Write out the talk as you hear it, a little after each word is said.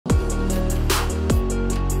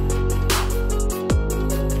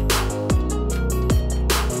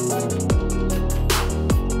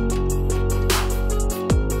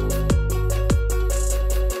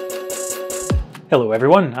Hello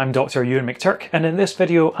everyone, I'm Dr. Euan McTurk, and in this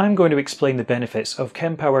video I'm going to explain the benefits of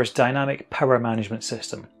Kempower's dynamic power management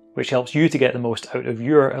system, which helps you to get the most out of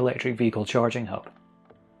your electric vehicle charging hub.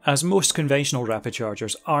 As most conventional rapid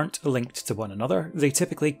chargers aren't linked to one another, they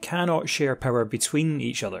typically cannot share power between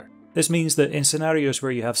each other. This means that in scenarios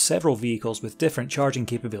where you have several vehicles with different charging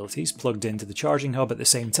capabilities plugged into the charging hub at the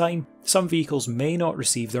same time, some vehicles may not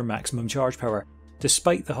receive their maximum charge power,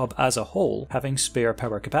 despite the hub as a whole having spare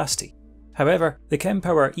power capacity. However, the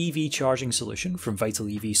Kempower EV charging solution from Vital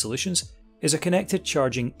EV Solutions is a connected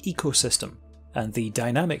charging ecosystem, and the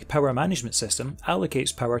dynamic power management system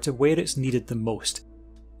allocates power to where it's needed the most,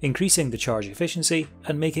 increasing the charge efficiency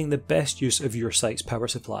and making the best use of your site's power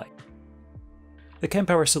supply. The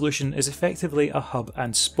Kempower solution is effectively a hub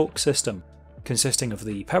and spoke system, consisting of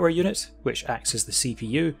the power unit, which acts as the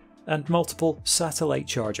CPU, and multiple satellite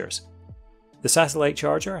chargers. The satellite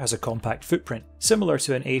charger has a compact footprint, similar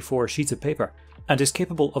to an A4 sheet of paper, and is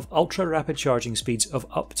capable of ultra-rapid charging speeds of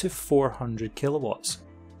up to 400 kilowatts.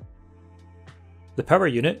 The power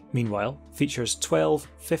unit, meanwhile, features 12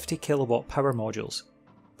 50 kilowatt power modules,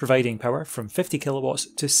 providing power from 50 kilowatts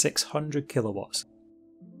to 600 kilowatts.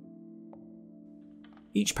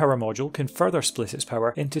 Each power module can further split its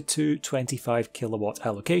power into two 25 kilowatt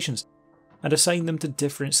allocations, and assign them to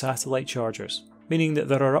different satellite chargers, meaning that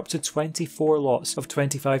there are up to 24 lots of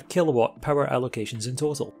 25 kilowatt power allocations in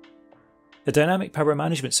total. The dynamic power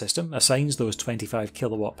management system assigns those 25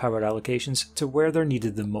 kilowatt power allocations to where they're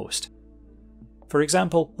needed the most. For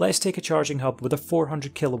example, let's take a charging hub with a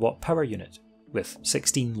 400 kilowatt power unit, with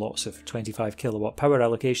 16 lots of 25 kilowatt power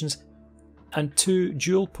allocations, and two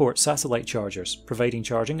dual-port satellite chargers providing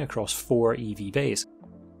charging across 4 EV bays.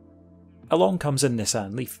 Along comes a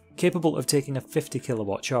Nissan Leaf, capable of taking a 50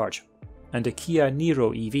 kilowatt charge, and a Kia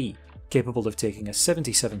Niro EV, capable of taking a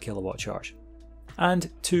 77 kilowatt charge, and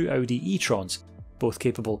two Audi e-trons, both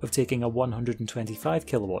capable of taking a 125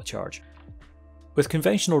 kilowatt charge. With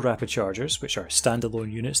conventional rapid chargers, which are standalone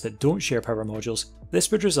units that don't share power modules,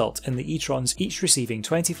 this would result in the e-trons each receiving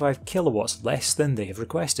 25 kilowatts less than they have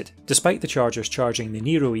requested, despite the chargers charging the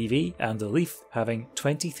Niro EV and the Leaf having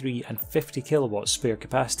 23 and 50 kilowatts spare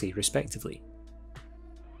capacity respectively.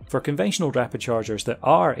 For conventional rapid chargers that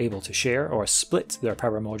are able to share or split their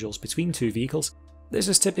power modules between two vehicles, this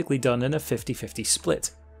is typically done in a 50-50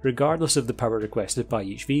 split, regardless of the power requested by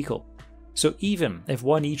each vehicle. So even if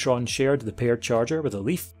one e-tron shared the paired charger with a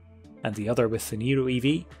Leaf, and the other with the Niro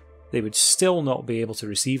EV, they would still not be able to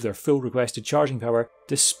receive their full requested charging power,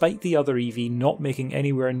 despite the other EV not making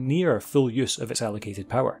anywhere near full use of its allocated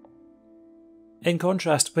power. In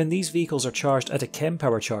contrast, when these vehicles are charged at a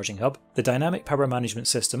Kempower charging hub, the dynamic power management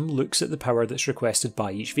system looks at the power that's requested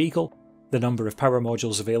by each vehicle, the number of power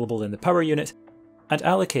modules available in the power unit, and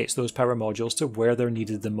allocates those power modules to where they're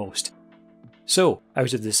needed the most. So,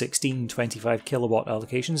 out of the 16 25 kilowatt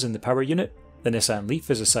allocations in the power unit, the Nissan Leaf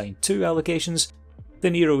is assigned 2 allocations, the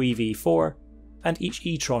Niro EV 4, and each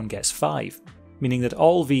e-tron gets 5, meaning that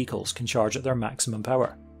all vehicles can charge at their maximum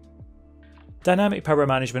power. Dynamic power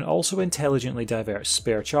management also intelligently diverts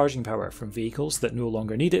spare charging power from vehicles that no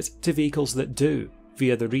longer need it to vehicles that do,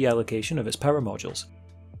 via the reallocation of its power modules.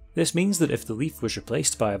 This means that if the Leaf was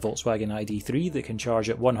replaced by a Volkswagen ID3 that can charge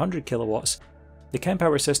at 100 kilowatts, the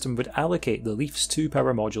Kempower system would allocate the Leaf's 2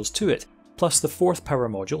 power modules to it, plus the 4th power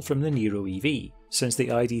module from the Niro EV, since the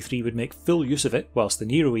ID3 would make full use of it whilst the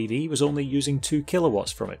Niro EV was only using 2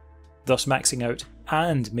 kilowatts from it, thus maxing out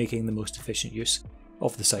and making the most efficient use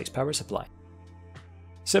of the site's power supply.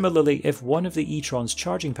 Similarly, if one of the e-tron's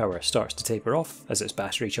charging power starts to taper off as its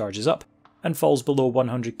battery charges up and falls below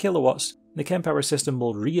 100 kilowatts, the Kempower system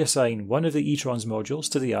will reassign one of the e-tron's modules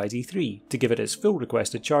to the ID3 to give it its full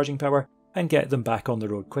requested charging power and get them back on the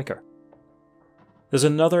road quicker. There's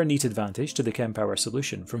another neat advantage to the Kempower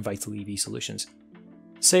solution from Vital EV Solutions.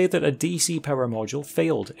 Say that a DC power module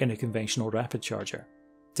failed in a conventional rapid charger.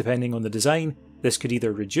 Depending on the design, this could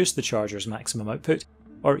either reduce the charger's maximum output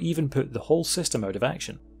or even put the whole system out of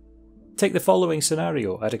action. Take the following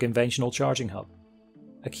scenario at a conventional charging hub.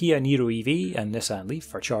 A Kia Niro EV and Nissan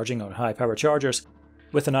Leaf are charging on high power chargers,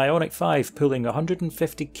 with an Ioniq 5 pulling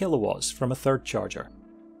 150 kilowatts from a third charger.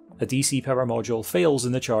 A DC power module fails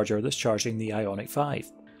in the charger that's charging the Ioniq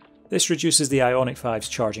 5. This reduces the Ioniq 5's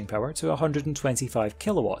charging power to 125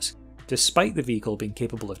 kilowatts, despite the vehicle being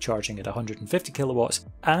capable of charging at 150 kilowatts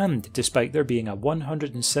and despite there being a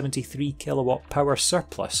 173 kilowatt power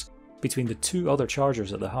surplus between the 2 other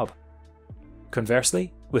chargers at the hub.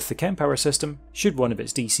 Conversely, with the Kempower system, should one of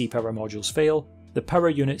its DC power modules fail, the power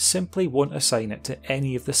unit simply won't assign it to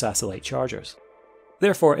any of the satellite chargers.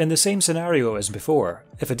 Therefore, in the same scenario as before,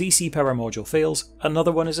 if a DC power module fails,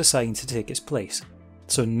 another one is assigned to take its place,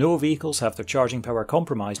 so no vehicles have their charging power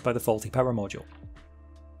compromised by the faulty power module.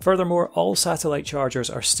 Furthermore, all satellite chargers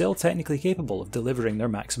are still technically capable of delivering their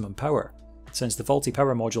maximum power, since the faulty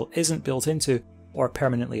power module isn't built into, or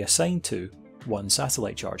permanently assigned to, one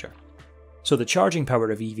satellite charger. So the charging power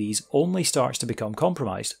of EVs only starts to become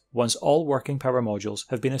compromised once all working power modules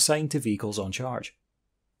have been assigned to vehicles on charge.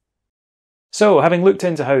 So, having looked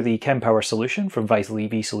into how the Kempower solution from Vital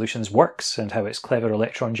EV Solutions works and how its clever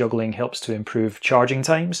electron juggling helps to improve charging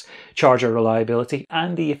times, charger reliability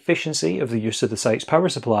and the efficiency of the use of the site's power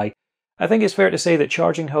supply, I think it's fair to say that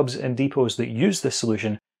charging hubs and depots that use this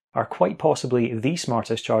solution are quite possibly the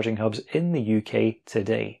smartest charging hubs in the UK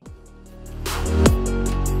today.